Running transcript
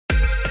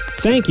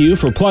Thank you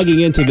for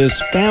plugging into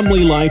this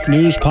Family Life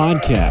News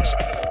podcast,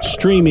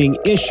 streaming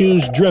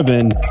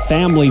issues-driven,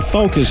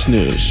 family-focused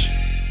news.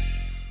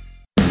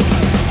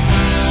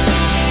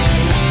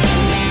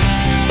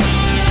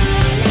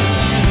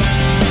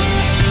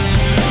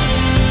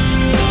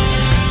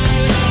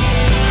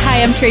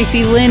 Hi, I'm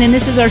Tracy Lynn, and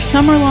this is our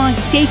summer-long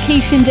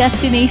Staycation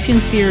Destination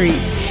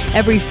series.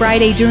 Every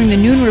Friday during the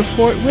Noon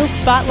Report, we'll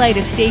spotlight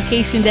a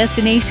staycation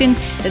destination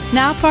that's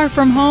not far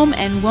from home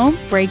and won't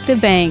break the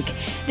bank.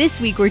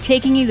 This week, we're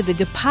taking you to the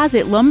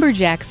Deposit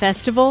Lumberjack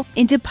Festival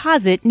in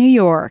Deposit, New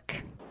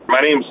York. My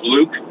name's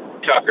Luke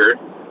Tucker,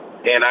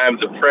 and I'm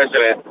the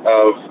president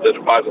of the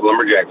Deposit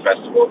Lumberjack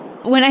Festival.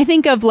 When I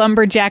think of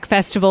lumberjack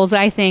festivals,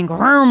 I think,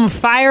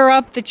 fire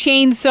up the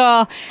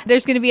chainsaw.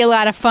 There's going to be a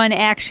lot of fun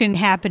action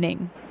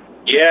happening.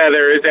 Yeah,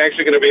 there is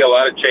actually going to be a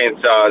lot of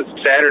chainsaws.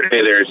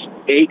 Saturday, there's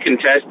 8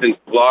 contestants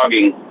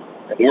vlogging.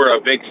 We're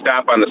a big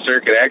stop on the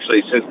circuit.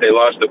 Actually, since they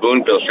lost the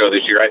Boonville show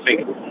this year, I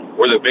think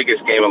we're the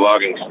biggest game of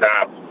logging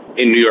stop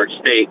in New York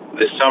State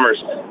this summer.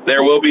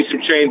 There will be some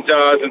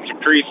chainsaws and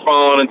some trees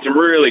falling and some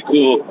really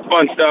cool,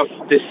 fun stuff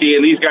to see.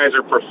 And these guys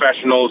are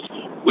professionals.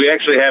 We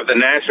actually have the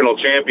national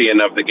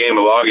champion of the game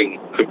of logging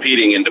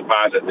competing in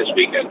Deposit this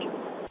weekend.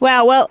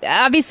 Wow, well,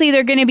 obviously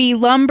there are going to be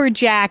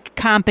lumberjack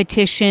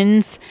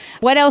competitions.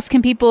 What else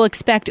can people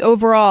expect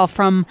overall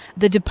from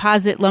the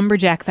Deposit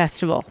Lumberjack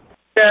Festival?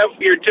 We have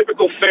your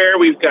typical fare.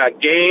 We've got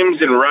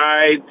games and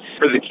rides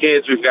for the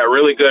kids. We've got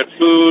really good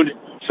food,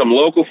 some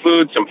local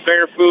food, some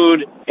fair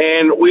food,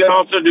 and we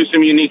also do some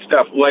unique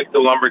stuff like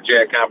the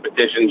lumberjack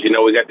competitions. You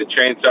know, we got the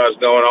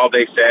chainsaws going all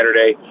day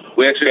Saturday.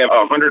 We actually have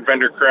a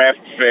 100-vendor craft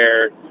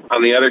fair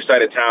on the other side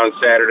of town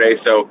Saturday,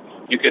 so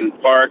you can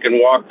park and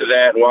walk to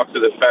that and walk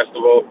to the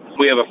festival.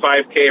 We have a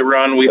 5K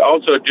run. We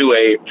also do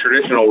a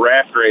traditional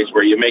raft race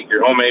where you make your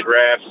homemade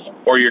rafts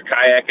or your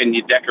kayak and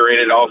you decorate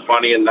it all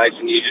funny and nice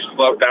and you just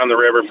float down the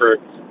river for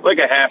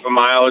like a half a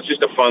mile. It's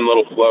just a fun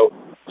little float.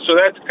 So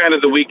that's kind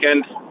of the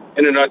weekend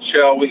in a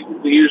nutshell. We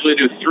usually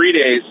do 3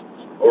 days.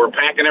 We're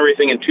packing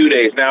everything in 2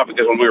 days now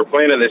because when we were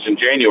planning this in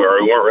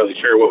January, we weren't really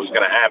sure what was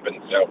going to happen.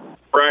 So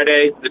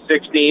Friday the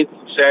 16th,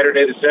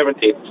 Saturday the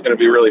 17th, it's going to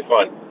be really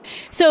fun.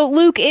 So,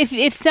 Luke,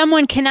 if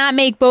someone cannot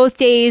make both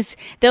days,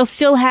 they'll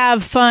still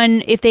have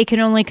fun if they can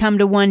only come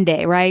to one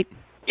day, right?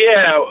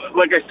 Yeah,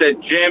 like I said,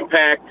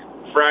 jam-packed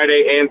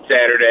Friday and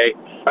Saturday.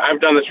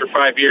 I've done this for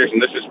 5 years, and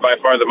this is by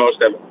far the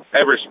most I've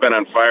ever spent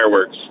on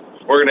fireworks.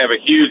 We're going to have a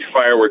huge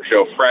fireworks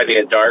show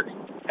Friday at dark,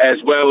 as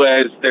well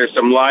as there's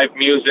some live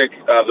music.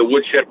 The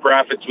Woodshed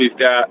Profits, we've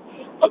got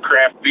a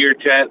craft beer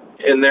tent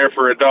in there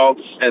for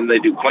adults, and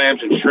they do clams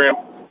and shrimp.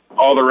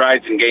 All the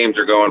rides and games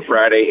are going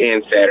Friday and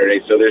Saturday,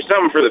 so there's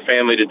something for the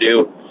family to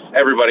do,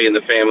 everybody in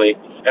the family.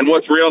 And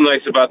what's real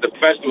nice about the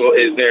festival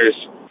is there's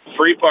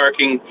free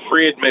parking,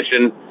 free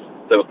admission,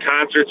 the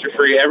concerts are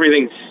free,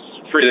 everything's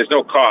free, there's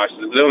no cost.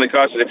 The only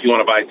cost is if you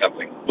want to buy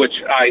something, which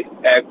I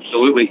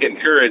absolutely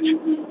encourage.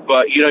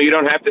 But, you know, you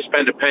don't have to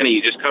spend a penny.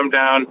 You just come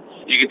down,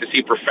 you get to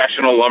see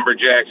professional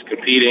lumberjacks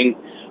competing,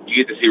 you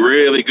get to see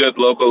really good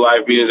local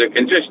live music,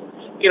 and just,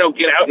 you know,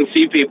 get out and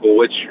see people,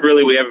 which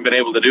really we haven't been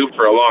able to do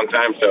for a long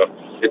time. So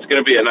it's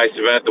going to be a nice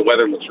event. The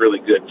weather looks really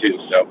good, too.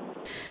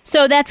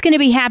 So that's going to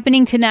be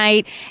happening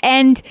tonight.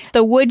 And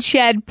the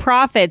Woodshed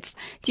Profits.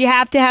 Do you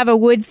have to have a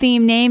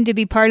wood-themed name to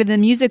be part of the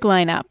music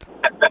lineup?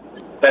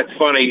 That's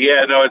funny.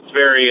 Yeah, no, it's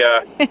very,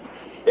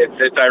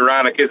 it's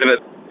ironic, isn't it?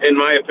 In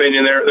my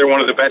opinion, they're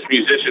one of the best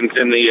musicians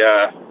in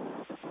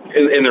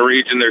the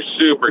region. They're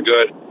super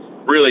good,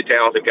 really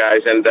talented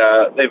guys, and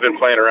they've been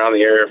playing around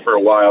the area for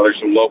a while. There's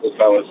some local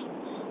fellas.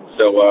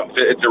 So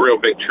it's a real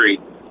big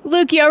treat.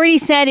 Luke, you already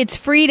said it's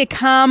free to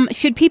come.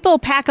 Should people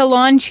pack a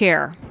lawn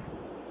chair?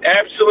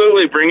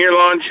 Absolutely. Bring your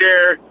lawn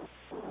chair.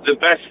 The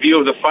best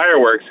view of the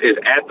fireworks is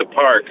at the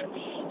park.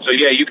 So,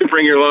 yeah, you can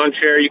bring your lawn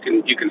chair. You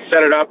can set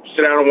it up,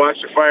 sit down and watch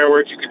the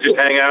fireworks. You can just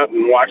hang out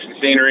and watch the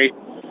scenery.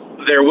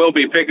 There will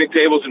be picnic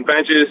tables and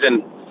benches.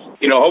 And,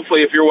 you know,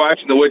 hopefully if you're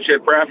watching the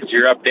Woodshed Profits,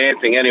 you're up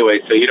dancing anyway,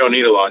 so you don't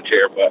need a lawn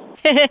chair.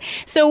 But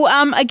So,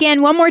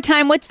 again, one more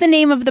time, what's the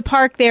name of the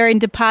park there in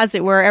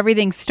Deposit where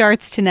everything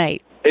starts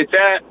tonight? It's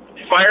at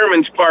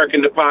Fireman's Park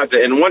in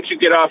Deposit. And once you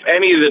get off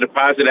any of the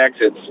Deposit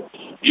exits,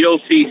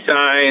 you'll see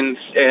signs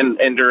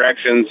and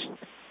directions.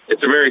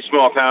 It's a very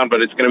small town,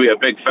 but it's going to be a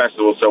big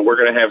festival, so we're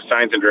going to have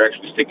signs and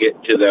directions to get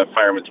to the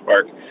Fireman's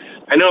Park.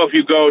 I know if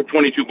you go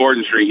 22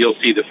 Gordon Street, you'll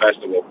see the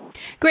festival.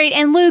 Great.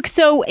 And Luke,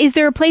 so is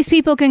there a place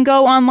people can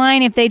go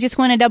online if they just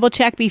want to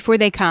double-check before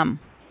they come?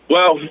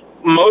 Well,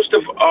 most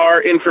of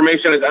our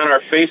information is on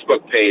our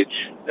Facebook page,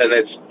 and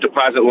it's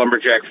Deposit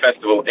Lumberjack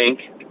Festival, Inc.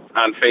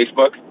 on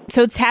Facebook.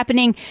 So it's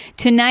happening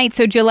tonight,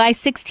 so July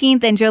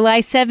 16th and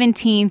July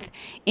 17th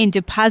in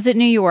Deposit,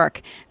 New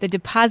York, the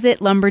Deposit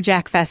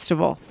Lumberjack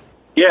Festival.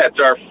 Yeah, it's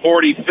our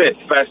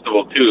 45th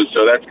festival, too,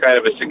 so that's kind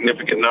of a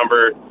significant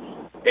number.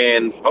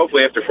 And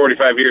hopefully after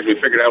 45 years, we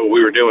figured out what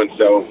we were doing.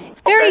 So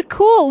Very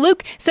cool.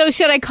 Luke, so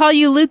should I call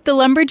you Luke the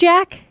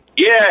Lumberjack?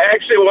 Yeah,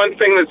 actually, one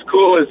thing that's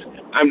cool is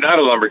I'm not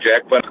a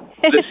lumberjack, but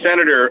the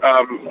Senator,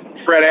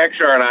 Fred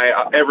Akshar, and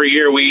I, every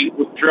year we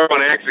throw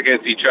an axe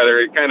against each other.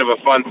 It's kind of a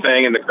fun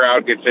thing, and the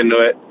crowd gets into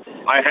it.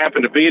 I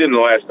happen to beat him the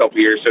last couple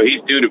of years, so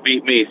he's due to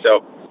beat me.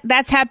 So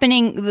that's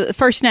happening the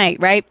first night,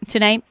 right?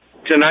 Tonight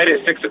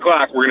at 6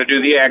 o'clock, we're going to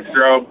do the axe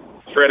throw.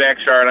 Fred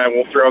Akshar and I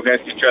will throw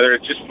against each other.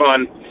 It's just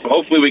fun.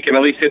 Hopefully we can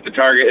at least hit the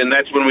target, and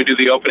that's when we do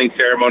the opening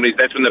ceremonies.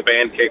 That's when the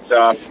band kicks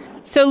off.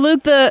 So,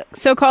 Luke, the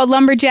so-called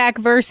lumberjack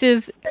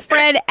versus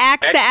Fred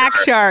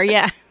Akshar.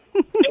 Yeah.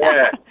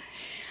 Yeah.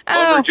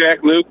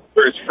 Lumberjack Luke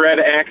versus Fred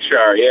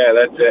Akshar. Yeah,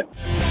 that's it.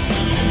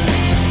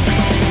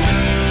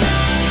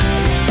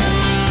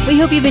 We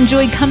hope you've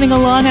enjoyed coming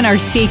along on our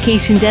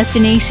staycation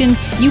destination.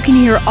 You can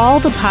hear all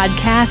the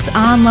podcasts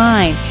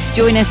online.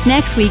 Join us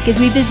next week as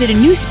we visit a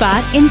new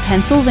spot in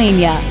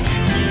Pennsylvania.